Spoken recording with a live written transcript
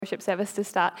worship service to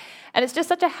start. And it's just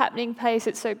such a happening place.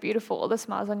 It's so beautiful, all the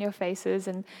smiles on your faces,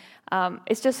 and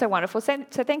it's just so wonderful.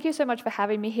 So thank you so much for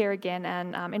having me here again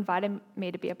and inviting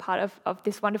me to be a part of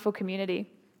this wonderful community.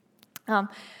 I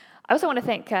also want to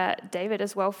thank David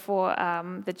as well for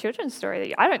the children's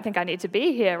story. I don't think I need to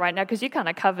be here right now because you kind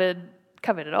of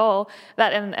covered it all,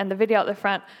 that and the video at the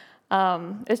front.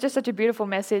 It's just such a beautiful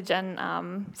message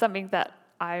and something that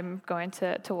I'm going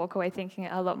to walk away thinking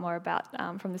a lot more about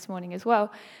from this morning as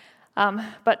well.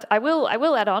 But I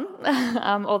will add on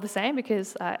all the same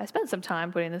because I spent some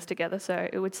time putting this together, so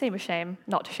it would seem a shame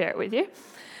not to share it with you.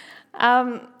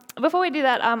 Before we do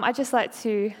that, I'd just like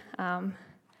to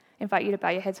invite you to bow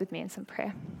your heads with me in some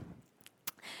prayer.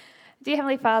 Dear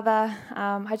Heavenly Father,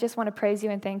 I just want to praise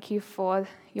you and thank you for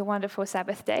your wonderful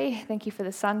Sabbath day. Thank you for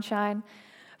the sunshine,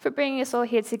 for bringing us all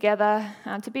here together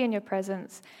to be in your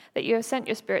presence, that you have sent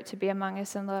your Spirit to be among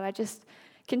us. And Lord, I just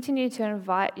continue to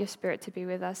invite your Spirit to be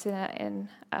with us in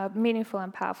a meaningful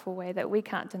and powerful way that we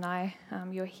can't deny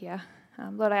you're here.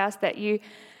 Lord, I ask that you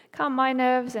calm my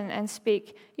nerves and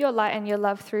speak your light and your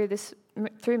love through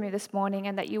me this morning,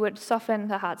 and that you would soften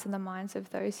the hearts and the minds of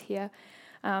those here,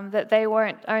 that they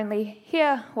won't only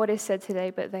hear what is said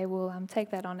today, but they will take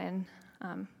that on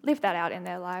and live that out in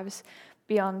their lives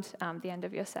beyond the end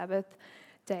of your Sabbath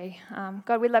day.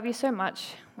 God, we love you so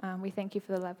much. We thank you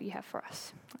for the love you have for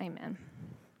us. Amen.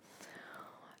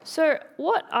 So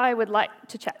what I would like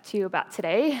to chat to you about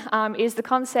today is the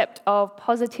concept of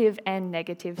positive and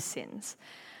negative sins.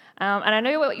 And I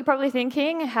know what you're probably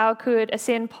thinking, how could a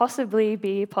sin possibly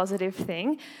be a positive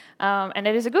thing? And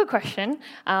it is a good question,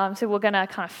 so we're going to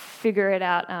kind of figure it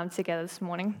out together this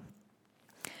morning.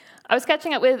 I was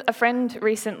catching up with a friend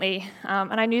recently,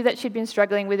 and I knew that she'd been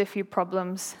struggling with a few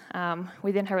problems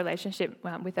within her relationship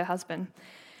with her husband.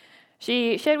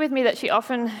 She shared with me that she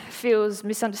often feels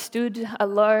misunderstood,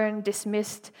 alone,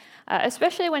 dismissed,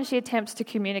 especially when she attempts to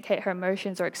communicate her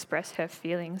emotions or express her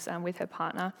feelings with her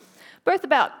partner, both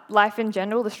about life in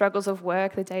general, the struggles of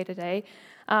work, the day-to-day,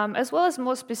 as well as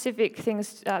more specific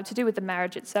things to do with the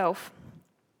marriage itself.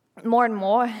 More and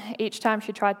more, each time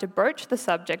she tried to broach the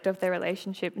subject of their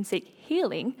relationship and seek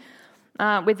healing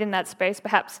within that space,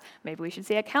 perhaps maybe we should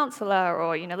see a counselor,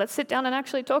 or, let's sit down and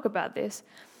actually talk about this,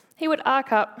 he would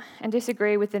arc up and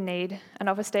disagree with the need and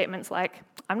offer statements like,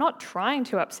 I'm not trying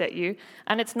to upset you,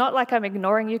 and it's not like I'm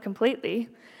ignoring you completely.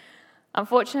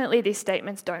 Unfortunately, these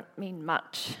statements don't mean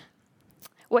much.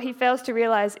 What he fails to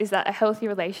realize is that a healthy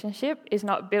relationship is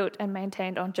not built and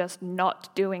maintained on just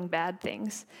not doing bad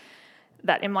things,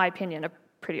 that, in my opinion, are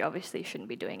pretty obviously shouldn't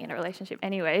be doing in a relationship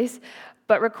anyways,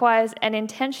 but requires an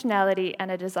intentionality and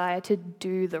a desire to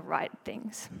do the right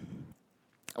things.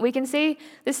 We can see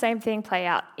the same thing play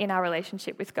out in our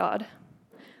relationship with God.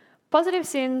 Positive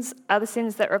sins are the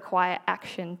sins that require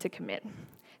action to commit.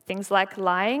 Things like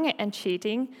lying and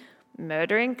cheating,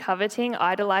 murdering, coveting,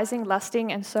 idolizing,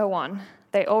 lusting, and so on.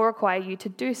 They all require you to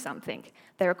do something.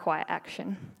 They require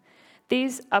action.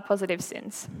 These are positive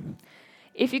sins.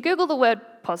 If you Google the word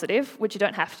positive, which you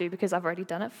don't have to because I've already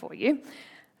done it for you,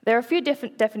 there are a few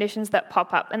different definitions that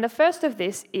pop up, and the first of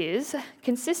this is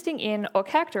consisting in or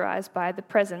characterized by the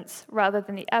presence rather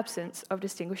than the absence of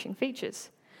distinguishing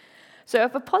features. So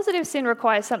if a positive sin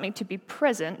requires something to be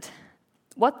present,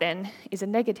 what then is a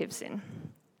negative sin?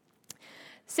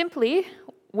 Simply,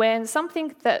 when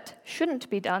something that should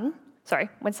be done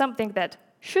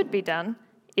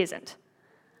isn't.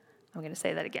 I'm going to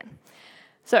say that again.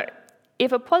 So,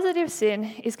 if a positive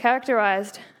sin is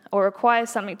characterized or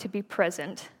requires something to be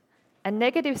present, a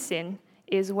negative sin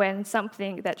is when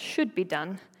something that should be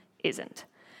done isn't.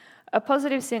 A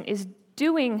positive sin is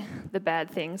doing the bad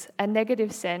things. A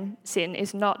negative sin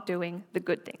is not doing the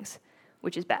good things,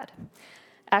 which is bad.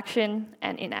 Action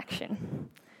and inaction.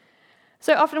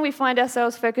 So often we find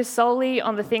ourselves focused solely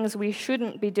on the things we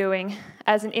shouldn't be doing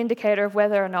as an indicator of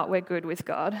whether or not we're good with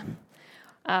God.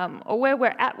 Or where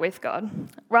we're at with God,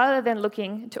 rather than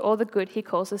looking to all the good he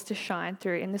calls us to shine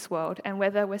through in this world and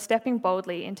whether we're stepping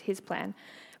boldly into his plan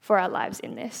for our lives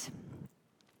in this.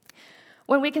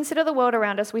 When we consider the world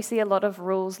around us, we see a lot of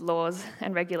rules, laws,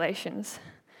 and regulations.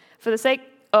 For the sake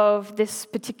of this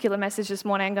particular message this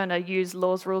morning, I'm going to use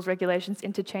laws, rules, regulations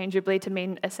interchangeably to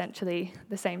mean essentially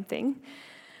the same thing.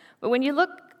 But when you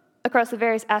look across the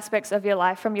various aspects of your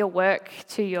life, from your work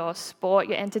to your sport,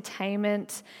 your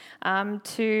entertainment,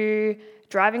 to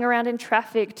driving around in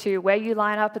traffic, to where you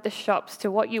line up at the shops,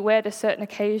 to what you wear to certain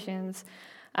occasions,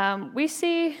 we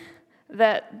see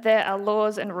that there are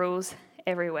laws and rules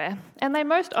everywhere. And they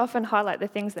most often highlight the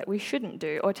things that we shouldn't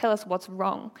do or tell us what's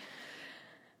wrong.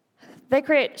 They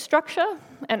create structure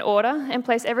and order and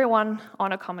place everyone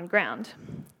on a common ground.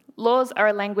 Laws are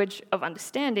a language of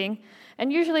understanding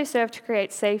and usually serve to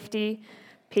create safety,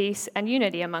 peace, and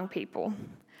unity among people.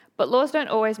 But laws don't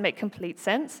always make complete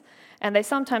sense, and they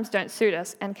sometimes don't suit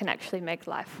us and can actually make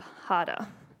life harder.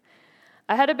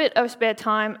 I had a bit of spare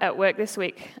time at work this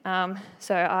week,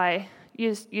 so I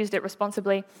used it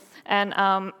responsibly and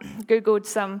Googled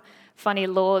some funny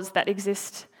laws that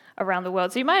exist around the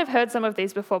world. So you might have heard some of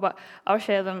these before, but I'll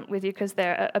share them with you because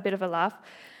they're a bit of a laugh.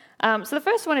 So the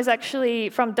first one is actually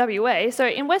from WA. So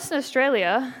in Western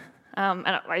Australia,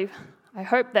 and I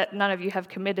hope that none of you have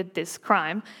committed this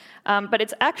crime, but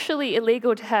it's actually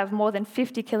illegal to have more than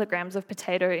 50 kilograms of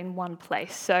potato in one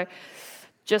place. So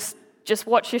just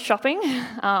watch your shopping.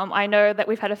 I know that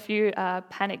we've had a few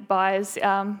panic buys,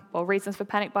 or reasons for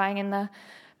panic buying in the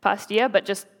past year, but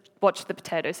just watch the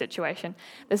potato situation.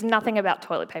 There's nothing about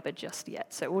toilet paper just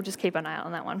yet, so we'll just keep an eye out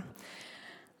on that one.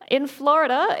 In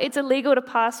Florida, it's illegal to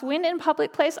pass wind in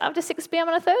public place after 6 p.m.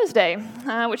 on a Thursday,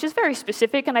 which is very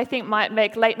specific and I think might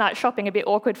make late-night shopping a bit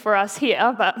awkward for us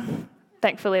here, but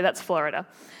thankfully that's Florida.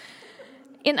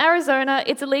 In Arizona,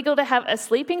 it's illegal to have a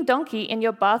sleeping donkey in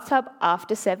your bathtub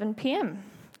after 7 p.m.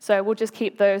 So we'll just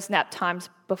keep those nap times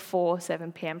before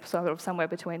 7 p.m., sort of somewhere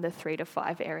between the 3 to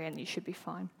 5 area, and you should be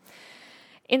fine.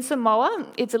 In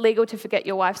Samoa, it's illegal to forget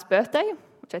your wife's birthday,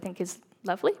 which I think is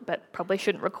lovely, but probably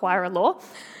shouldn't require a law.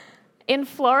 In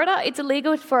Florida, it's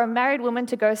illegal for a married woman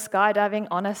to go skydiving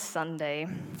on a Sunday.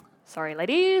 Sorry,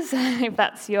 ladies, if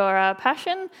that's your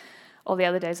passion. All the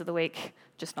other days of the week,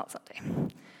 just not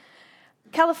Sunday.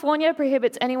 California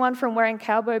prohibits anyone from wearing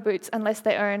cowboy boots unless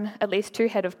they own at least 2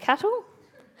 head of cattle.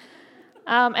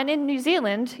 And in New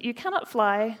Zealand, you cannot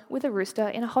fly with a rooster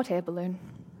in a hot air balloon.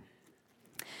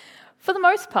 For the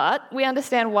most part, we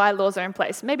understand why laws are in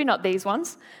place. Maybe not these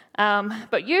ones,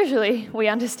 but usually we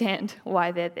understand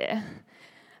why they're there.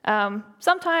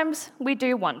 Sometimes we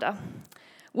do wonder,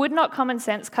 would not common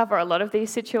sense cover a lot of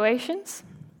these situations?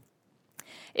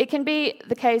 It can be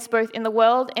the case both in the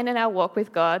world and in our walk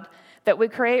with God that we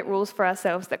create rules for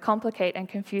ourselves that complicate and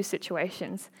confuse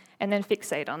situations and then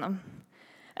fixate on them.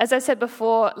 As I said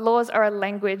before, laws are a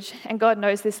language, and God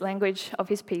knows this language of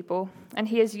his people, and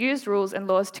he has used rules and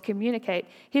laws to communicate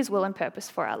his will and purpose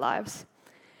for our lives.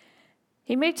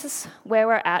 He meets us where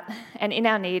we're at and in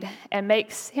our need and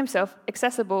makes himself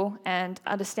accessible and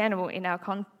understandable in our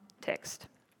context.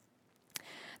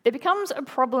 There becomes a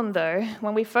problem, though,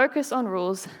 when we focus on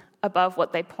rules above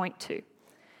what they point to.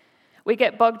 We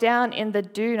get bogged down in the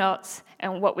do-nots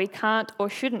and what we can't or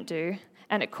shouldn't do,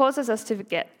 and it causes us to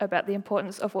forget about the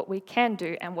importance of what we can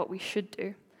do and what we should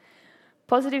do.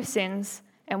 Positive sins,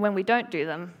 and when we don't do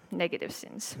them, negative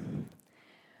sins.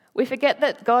 We forget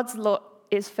that God's law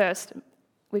is first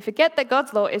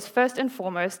and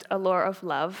foremost a law of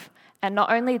love, and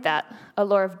not only that, a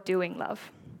law of doing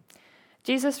love.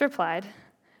 Jesus replied,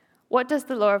 "What does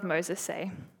the law of Moses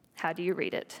say? How do you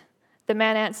read it?" The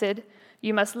man answered,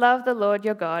 "You must love the Lord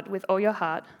your God with all your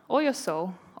heart, all your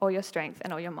soul, all your strength,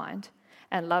 and all your mind,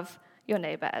 and love your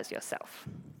neighbour as yourself."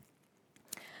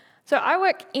 So I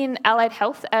work in allied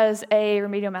health as a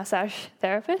remedial massage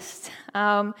therapist,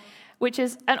 which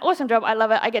is an awesome job. I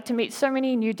love it. I get to meet so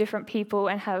many new different people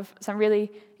and have some really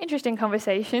interesting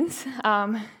conversations.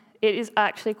 It is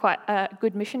actually quite a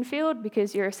good mission field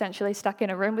because you're essentially stuck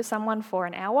in a room with someone for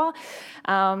an hour,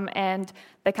 and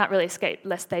they can't really escape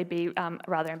lest they be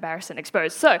rather embarrassed and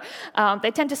exposed. So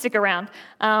they tend to stick around.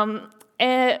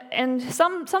 And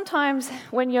sometimes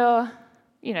when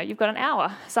you've got an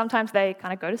hour, sometimes they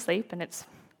kind of go to sleep and it's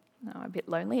a bit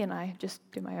lonely and I just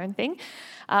do my own thing.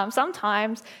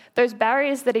 Sometimes those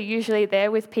barriers that are usually there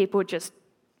with people just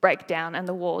break down and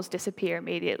the walls disappear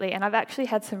immediately. And I've actually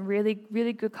had some really,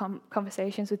 really good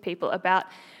conversations with people about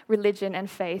religion and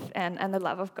faith and the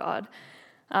love of God.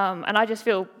 And I just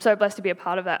feel so blessed to be a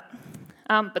part of that.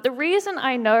 But the reason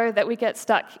I know that we get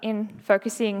stuck in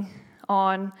focusing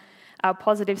on our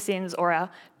positive sins or our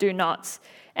do-nots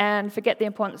and forget the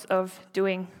importance of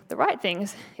doing the right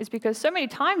things is because so many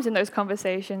times in those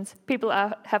conversations, people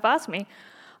have asked me,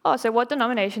 "Oh, so what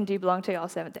denomination do you belong to?" "Oh,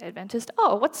 Seventh-day Adventist."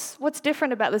 "Oh, what's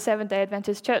different about the Seventh-day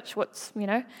Adventist church?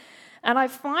 And I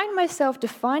find myself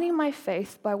defining my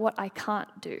faith by what I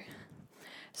can't do.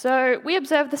 So we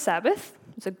observe the Sabbath.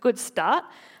 It's a good start,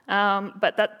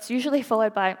 but that's usually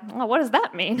followed by, "Oh, what does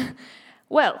that mean?"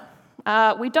 Well,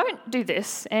 we don't do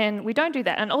this, and we don't do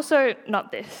that, and also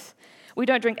not this. We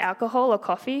don't drink alcohol or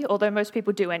coffee, although most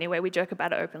people do anyway. We joke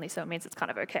about it openly, so it means it's kind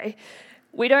of okay.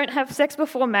 We don't have sex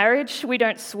before marriage. We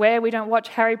don't swear. We don't watch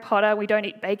Harry Potter. We don't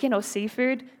eat bacon or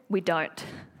seafood. We don't.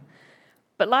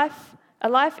 But a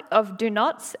life of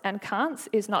do-nots and can'ts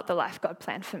is not the life God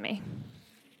planned for me.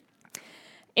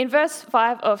 In verse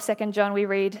 5 of 2 John, we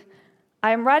read,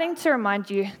 "I am writing to remind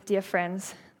you, dear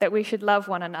friends, that we should love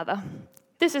one another.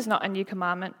 This is not a new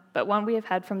commandment, but one we have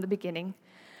had from the beginning.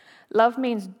 Love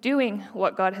means doing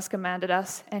what God has commanded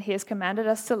us, and he has commanded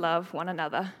us to love one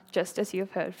another, just as you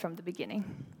have heard from the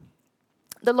beginning."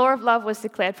 The law of love was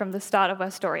declared from the start of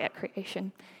our story at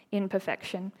creation, in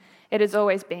perfection. It has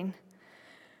always been.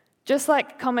 Just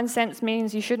like common sense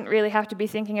means you shouldn't really have to be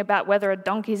thinking about whether a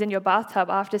donkey's in your bathtub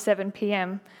after 7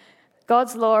 p.m.,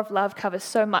 God's law of love covers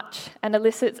so much and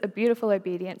elicits a beautiful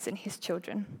obedience in his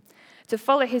children, to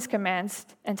follow his commands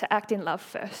and to act in love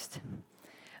first.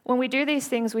 When we do these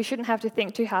things, we shouldn't have to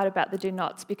think too hard about the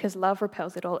do-nots because love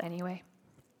repels it all anyway.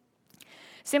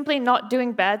 Simply not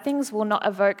doing bad things will not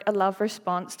evoke a love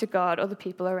response to God or the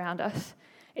people around us.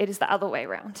 It is the other way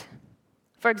around.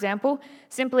 For example,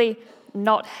 simply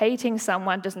not hating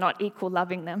someone does not equal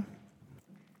loving them.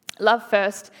 Love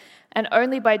first, and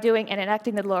only by doing and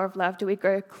enacting the law of love do we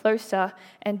grow closer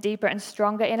and deeper and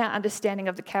stronger in our understanding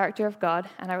of the character of God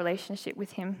and our relationship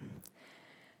with him.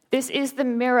 This is the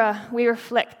mirror we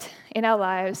reflect in our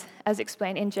lives, as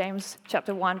explained in James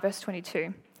chapter 1, verse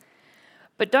 22.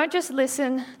 But don't just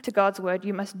listen to God's word,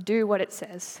 you must do what it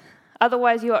says.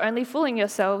 Otherwise, you are only fooling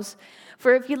yourselves.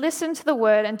 For if you listen to the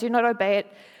word and do not obey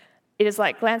it, it is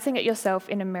like glancing at yourself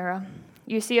in a mirror.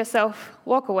 You see yourself,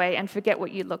 walk away, and forget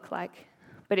what you look like.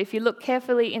 But if you look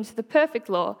carefully into the perfect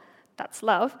law, that's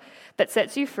love, that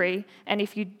sets you free, and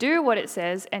if you do what it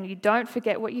says and you don't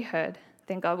forget what you heard,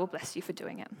 then God will bless you for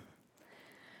doing it.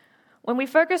 When we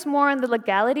focus more on the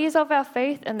legalities of our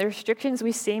faith and the restrictions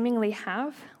we seemingly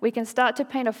have, we can start to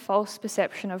paint a false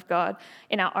perception of God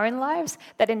in our own lives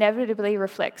that inevitably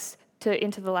reflects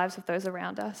into the lives of those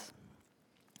around us.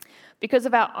 Because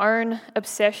of our own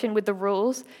obsession with the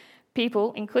rules,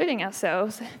 people, including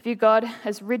ourselves, view God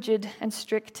as rigid and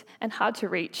strict and hard to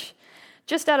reach,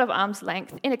 just out of arm's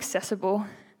length, inaccessible,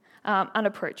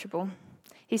 unapproachable.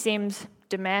 He seems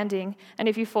demanding, and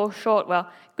if you fall short, well,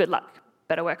 good luck.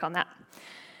 Better work on that.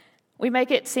 We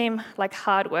make it seem like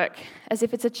hard work, as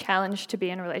if it's a challenge to be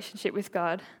in a relationship with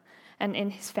God and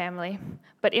in his family.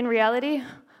 But in reality,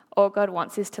 all God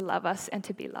wants is to love us and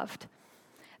to be loved.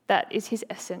 That is his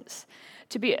essence,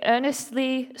 to be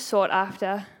earnestly sought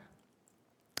after,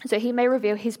 so he may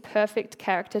reveal his perfect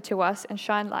character to us and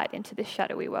shine light into this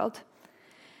shadowy world.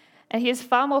 And he is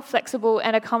far more flexible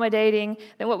and accommodating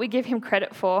than what we give him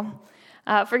credit for.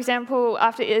 For example,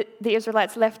 after the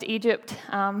Israelites left Egypt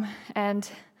and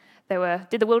they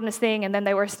did the wilderness thing, and then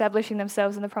they were establishing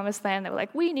themselves in the promised land, they were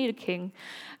like, "We need a king."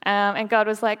 And God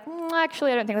was like,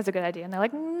 "Actually, I don't think that's a good idea." And they're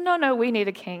like, No, we need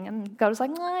a king. And God was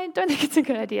like, "No, I don't think it's a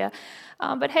good idea."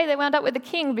 But hey, they wound up with a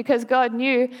king because God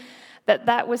knew that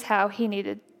that was how he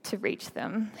needed to reach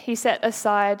them. He set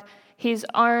aside his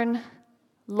own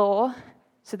law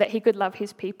so that he could love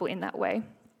his people in that way.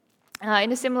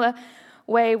 In a similar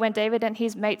way, when David and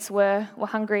his mates were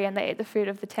hungry and they ate the food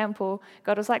of the temple,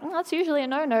 God was like, "That's usually a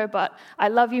no-no, but I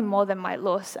love you more than my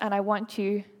laws, and I want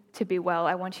you to be well,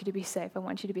 I want you to be safe, I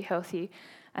want you to be healthy,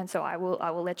 and so I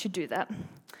will let you do that."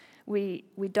 We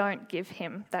don't give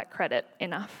him that credit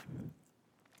enough.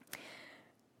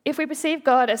 If we perceive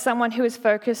God as someone who is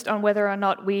focused on whether or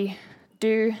not we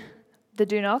do the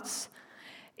do-nots,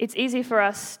 it's easy for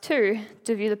us too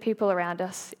to view the people around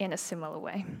us in a similar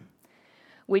way.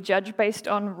 We judge based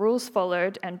on rules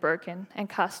followed and broken and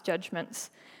cast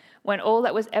judgments when all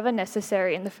that was ever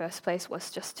necessary in the first place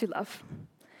was just to love.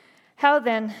 How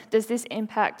then does this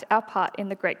impact our part in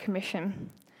the Great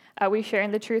Commission? Are we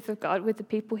sharing the truth of God with the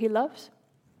people he loves?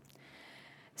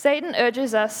 Satan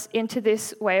urges us into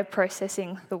this way of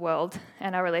processing the world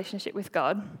and our relationship with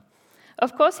God.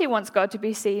 Of course he wants God to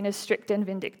be seen as strict and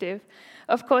vindictive.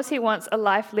 Of course he wants a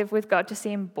life lived with God to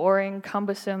seem boring,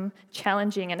 cumbersome,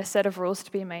 challenging, and a set of rules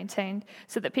to be maintained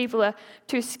so that people are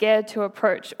too scared to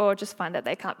approach or just find that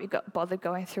they can't be bothered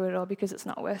going through it all because it's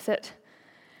not worth it.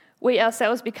 We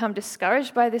ourselves become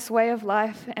discouraged by this way of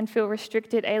life and feel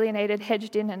restricted, alienated,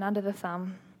 hedged in, and under the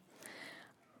thumb.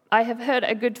 I have heard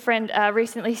a good friend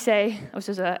recently say, this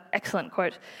is an excellent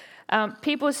quote,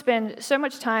 people spend so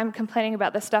much time complaining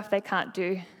about the stuff they can't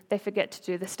do, they forget to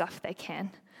do the stuff they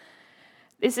can.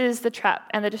 This is the trap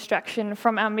and the distraction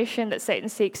from our mission that Satan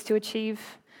seeks to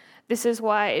achieve. This is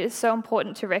why it is so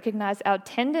important to recognize our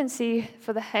tendency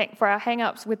for our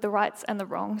hang-ups with the rights and the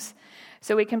wrongs,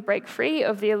 so we can break free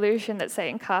of the illusion that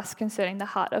Satan casts concerning the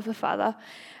heart of the Father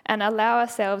and allow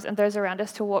ourselves and those around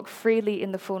us to walk freely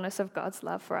in the fullness of God's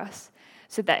love for us,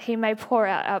 so that he may pour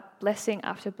out our blessing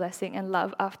after blessing and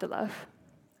love after love.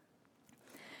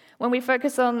 When we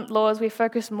focus on laws, we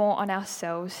focus more on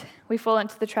ourselves. We fall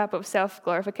into the trap of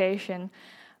self-glorification.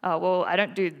 oh, well, I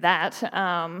don't do that,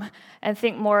 and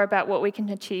think more about what we can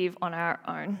achieve on our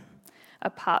own,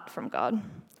 apart from God.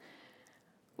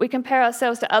 We compare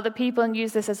ourselves to other people and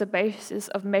use this as a basis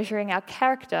of measuring our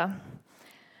character.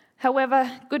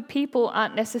 However, good people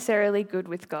aren't necessarily good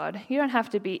with God. You don't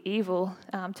have to be evil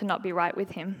to not be right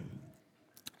with him.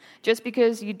 Just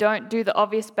because you don't do the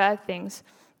obvious bad things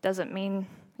doesn't mean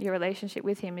your relationship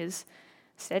with him is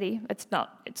steady. It's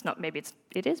not, maybe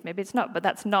it is, maybe it's not, but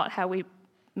that's not how we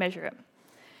measure it.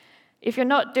 If you're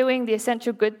not doing the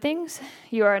essential good things,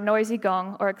 you are a noisy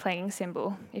gong or a clanging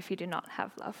cymbal if you do not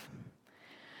have love.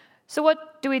 So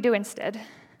what do we do instead?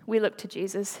 We look to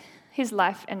Jesus, his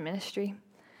life and ministry.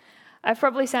 I've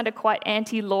probably sounded quite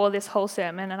anti-law this whole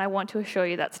sermon, and I want to assure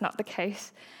you that's not the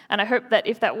case. And I hope that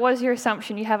if that was your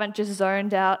assumption, you haven't just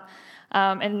zoned out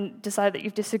and decided that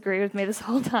you've disagreed with me this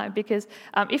whole time, because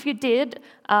if you did,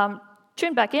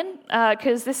 tune back in,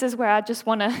 because this is where I just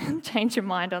want to change your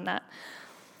mind on that.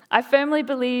 I firmly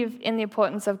believe in the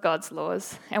importance of God's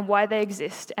laws and why they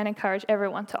exist, and encourage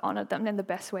everyone to honor them in the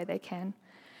best way they can.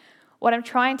 What I'm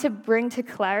trying to bring to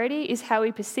clarity is how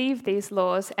we perceive these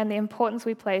laws and the importance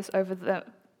we place on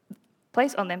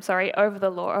them over the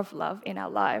law of love in our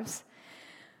lives.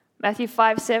 Matthew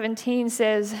 5:17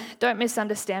 says, "Don't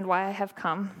misunderstand why I have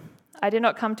come. I did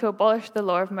not come to abolish the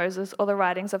law of Moses or the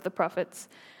writings of the prophets.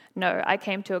 No, I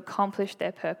came to accomplish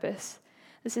their purpose."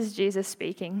 This is Jesus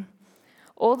speaking.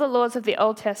 All the laws of the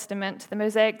Old Testament, the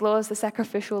Mosaic laws, the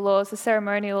sacrificial laws, the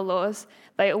ceremonial laws,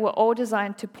 they were all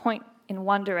designed to point in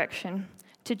one direction,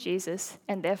 to Jesus,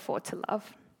 and therefore to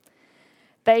love.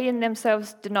 They in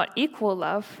themselves did not equal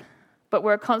love, but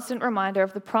were a constant reminder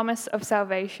of the promise of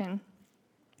salvation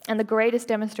and the greatest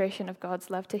demonstration of God's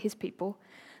love to his people,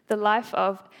 the life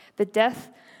of the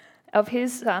death of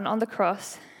his Son on the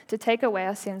cross to take away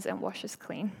our sins and wash us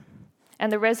clean, and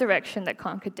the resurrection that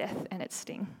conquered death and its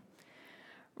sting.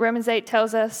 Romans 8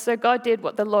 tells us, "So God did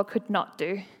what the law could not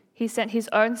do. He sent his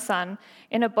own Son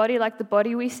in a body like the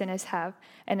body we sinners have,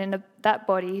 and in that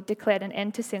body declared an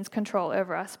end to sin's control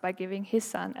over us by giving his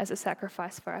Son as a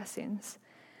sacrifice for our sins."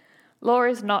 Law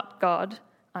is not God,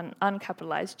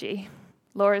 uncapitalized G.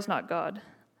 Law is not God.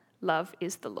 Love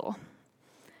is the law.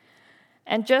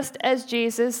 And just as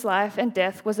Jesus' life and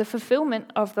death was a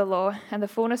fulfillment of the law and the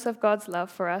fullness of God's love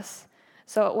for us,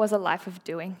 so it was a life of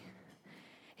doing.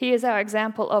 He is our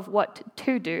example of what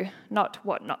to do, not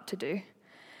what not to do.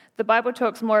 The Bible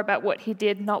talks more about what he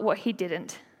did, not what he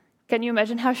didn't. Can you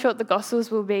imagine how short the Gospels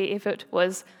will be if it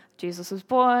was Jesus was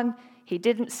born, he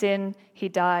didn't sin, he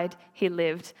died, he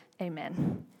lived,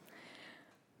 amen.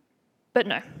 But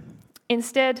no.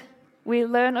 Instead, we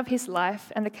learn of his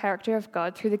life and the character of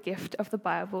God through the gift of the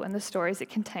Bible and the stories it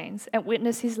contains, and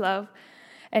witness his love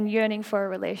and yearning for a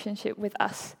relationship with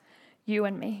us, you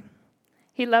and me.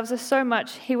 He loves us so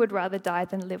much, he would rather die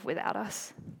than live without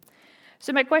us.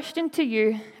 So my question to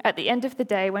you at the end of the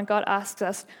day, when God asks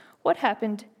us, what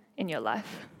happened in your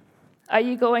life? Are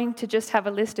you going to just have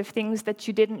a list of things that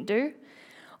you didn't do?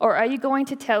 Or are you going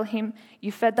to tell him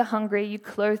you fed the hungry, you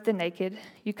clothed the naked,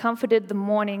 you comforted the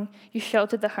mourning, you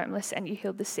sheltered the homeless, and you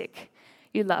healed the sick?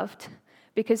 You loved,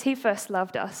 because he first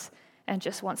loved us and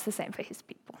just wants the same for his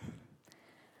people.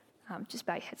 Just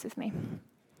bow your heads with me.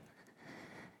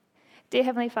 Dear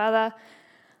Heavenly Father,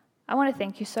 I want to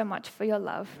thank you so much for your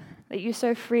love that you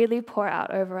so freely pour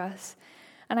out over us.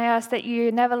 And I ask that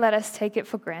you never let us take it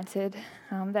for granted,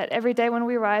 that every day when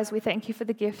we rise, we thank you for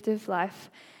the gift of life,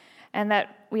 and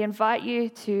that we invite you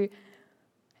to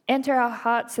enter our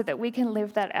hearts so that we can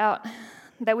live that out,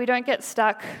 that we don't get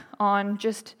stuck on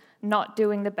just not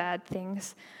doing the bad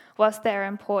things, whilst they're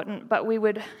important, but we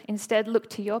would instead look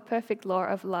to your perfect law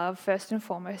of love first and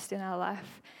foremost in our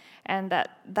life, and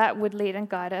that would lead and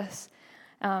guide us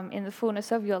in the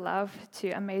fullness of your love to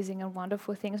amazing and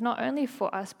wonderful things, not only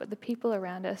for us, but the people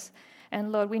around us.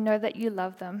 And Lord, we know that you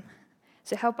love them,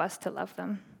 so help us to love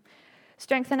them.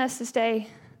 Strengthen us this day.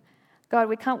 God,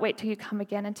 we can't wait till you come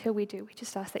again. Until we do, we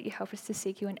just ask that you help us to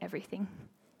seek you in everything.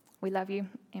 We love you.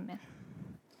 Amen.